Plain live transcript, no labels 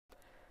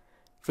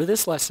For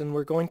this lesson,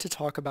 we're going to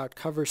talk about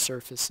cover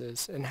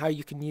surfaces and how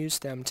you can use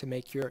them to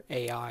make your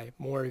AI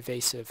more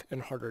evasive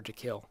and harder to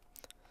kill.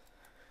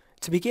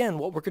 To begin,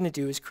 what we're going to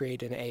do is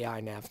create an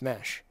AI Nav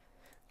Mesh.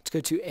 Let's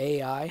go to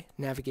AI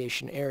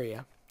Navigation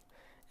Area.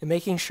 And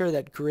making sure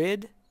that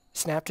Grid,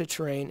 Snap to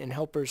Terrain, and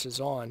Helpers is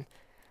on,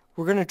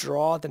 we're going to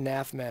draw the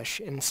Nav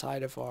Mesh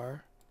inside of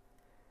our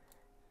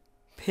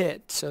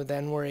pit, so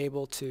then we're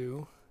able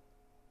to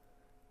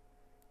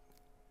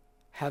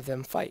have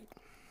them fight.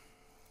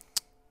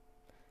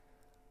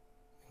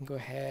 Go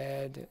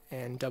ahead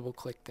and double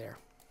click there.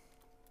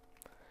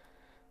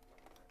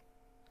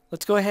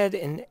 Let's go ahead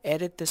and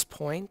edit this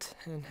point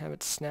and have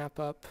it snap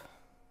up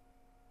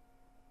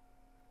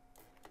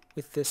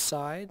with this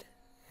side,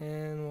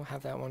 and we'll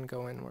have that one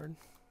go inward.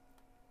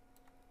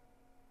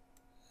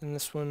 And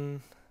this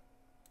one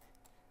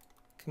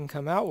can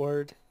come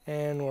outward,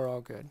 and we're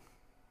all good.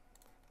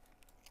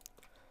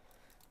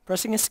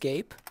 Pressing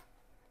escape,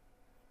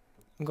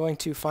 I'm going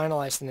to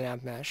finalize the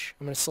nav mesh.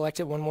 I'm going to select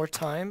it one more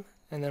time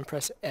and then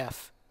press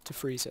F to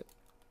freeze it.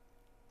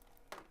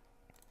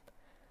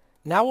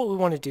 Now what we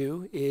want to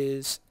do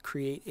is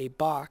create a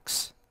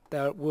box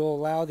that will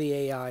allow the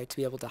AI to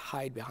be able to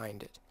hide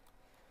behind it.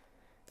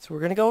 So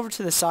we're going to go over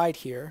to the side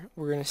here.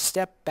 We're going to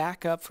step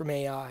back up from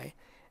AI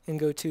and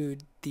go to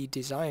the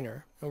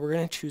designer, and we're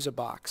going to choose a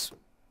box.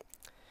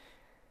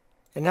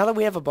 And now that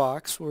we have a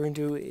box, what we're going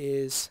to do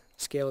is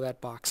scale that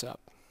box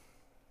up.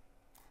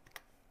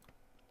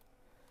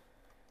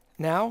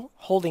 Now,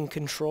 holding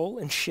Control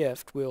and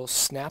Shift will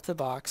snap the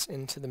box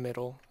into the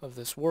middle of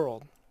this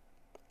world.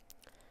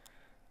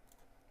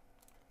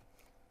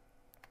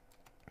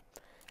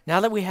 Now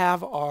that we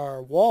have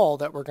our wall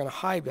that we're going to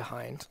hide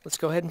behind, let's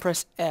go ahead and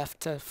press F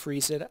to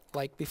freeze it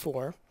like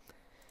before.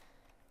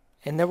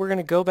 And then we're going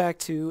to go back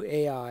to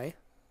AI,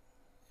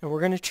 and we're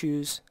going to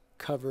choose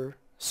Cover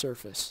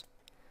Surface.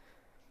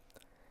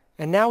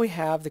 And now we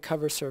have the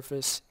cover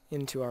surface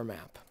into our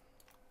map.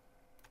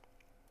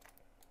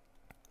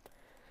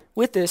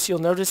 With this, you'll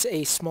notice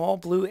a small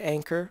blue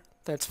anchor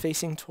that's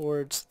facing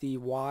towards the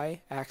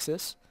Y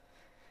axis,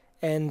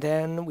 and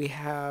then we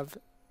have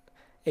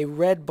a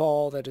red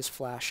ball that is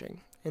flashing.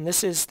 And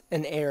this is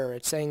an error.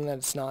 It's saying that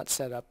it's not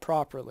set up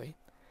properly.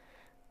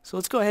 So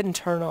let's go ahead and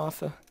turn off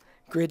the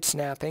grid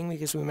snapping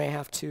because we may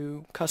have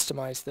to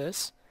customize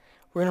this.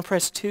 We're going to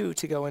press 2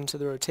 to go into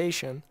the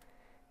rotation,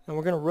 and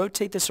we're going to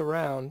rotate this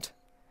around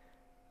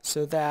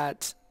so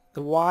that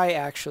the Y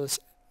axis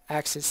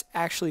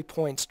actually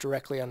points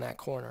directly on that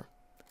corner.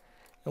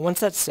 And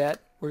once that's set,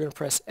 we're going to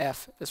press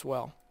F as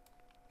well.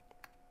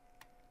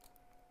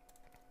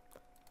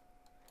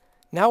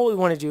 Now what we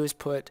want to do is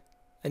put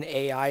an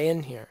AI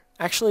in here.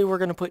 Actually, we're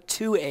going to put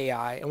 2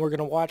 AI, and we're going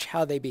to watch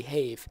how they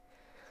behave.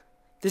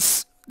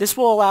 This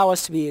will allow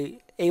us to be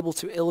able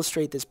to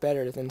illustrate this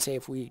better than, say,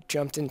 if we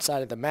jumped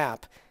inside of the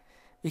map,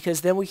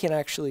 because then we can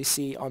actually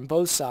see on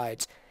both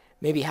sides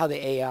maybe how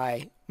the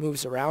AI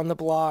moves around the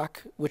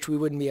block, which we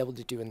wouldn't be able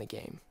to do in the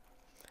game.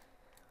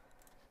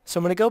 So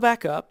I'm going to go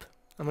back up.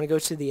 I'm going to go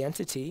to the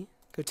entity,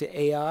 go to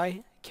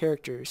AI,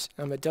 Characters.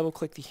 I'm going to double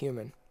click the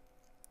human.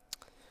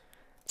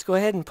 Let's go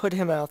ahead and put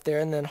him out there,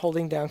 and then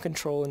holding down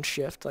Control and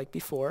Shift like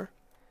before,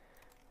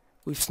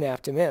 we've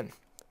snapped him in.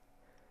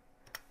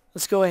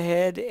 Let's go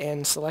ahead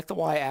and select the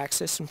Y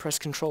axis and press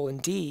Control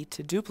and D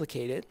to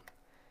duplicate it,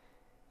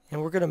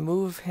 and we're going to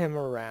move him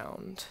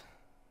around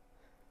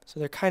so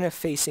they're kind of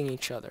facing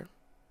each other.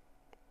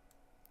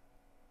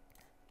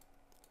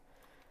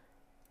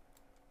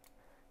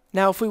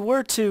 Now if we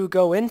were to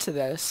go into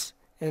this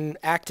and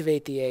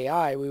activate the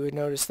AI, we would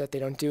notice that they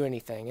don't do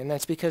anything, and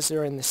that's because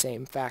they're in the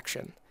same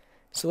faction.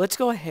 So let's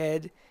go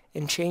ahead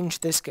and change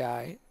this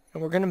guy,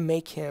 and we're going to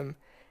make him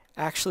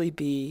actually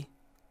be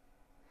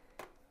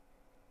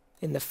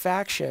in the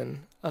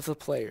faction of the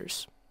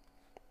players.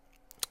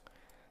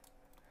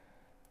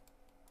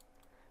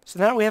 So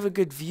now we have a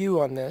good view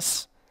on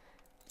this.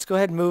 Let's go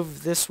ahead and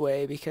move this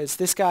way, because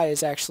this guy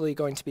is actually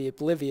going to be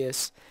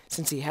oblivious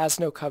since he has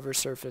no cover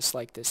surface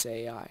like this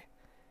AI.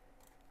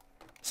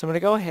 So I'm going to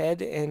go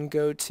ahead and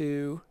go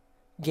to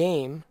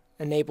Game,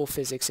 Enable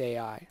Physics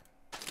AI.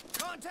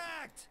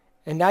 Contact!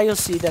 And now you'll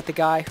see that the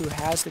guy who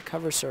has the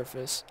cover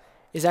surface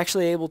is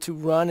actually able to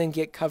run and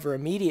get cover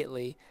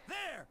immediately,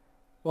 There!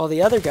 while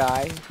the other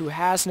guy, who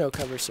has no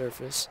cover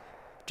surface,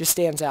 just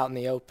stands out in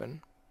the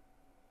open.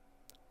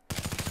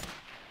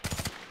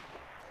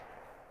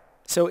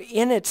 So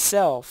in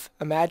itself,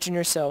 imagine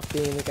yourself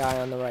being the guy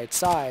on the right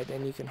side,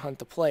 and you can hunt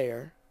the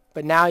player,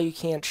 but now you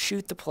can't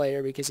shoot the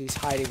player because he's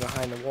hiding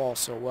behind the wall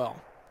so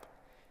well.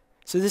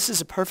 So this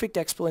is a perfect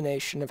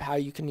explanation of how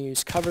you can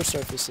use cover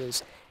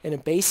surfaces in a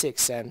basic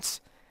sense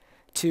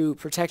to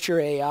protect your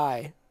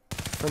AI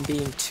from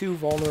being too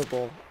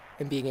vulnerable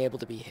and being able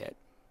to be hit.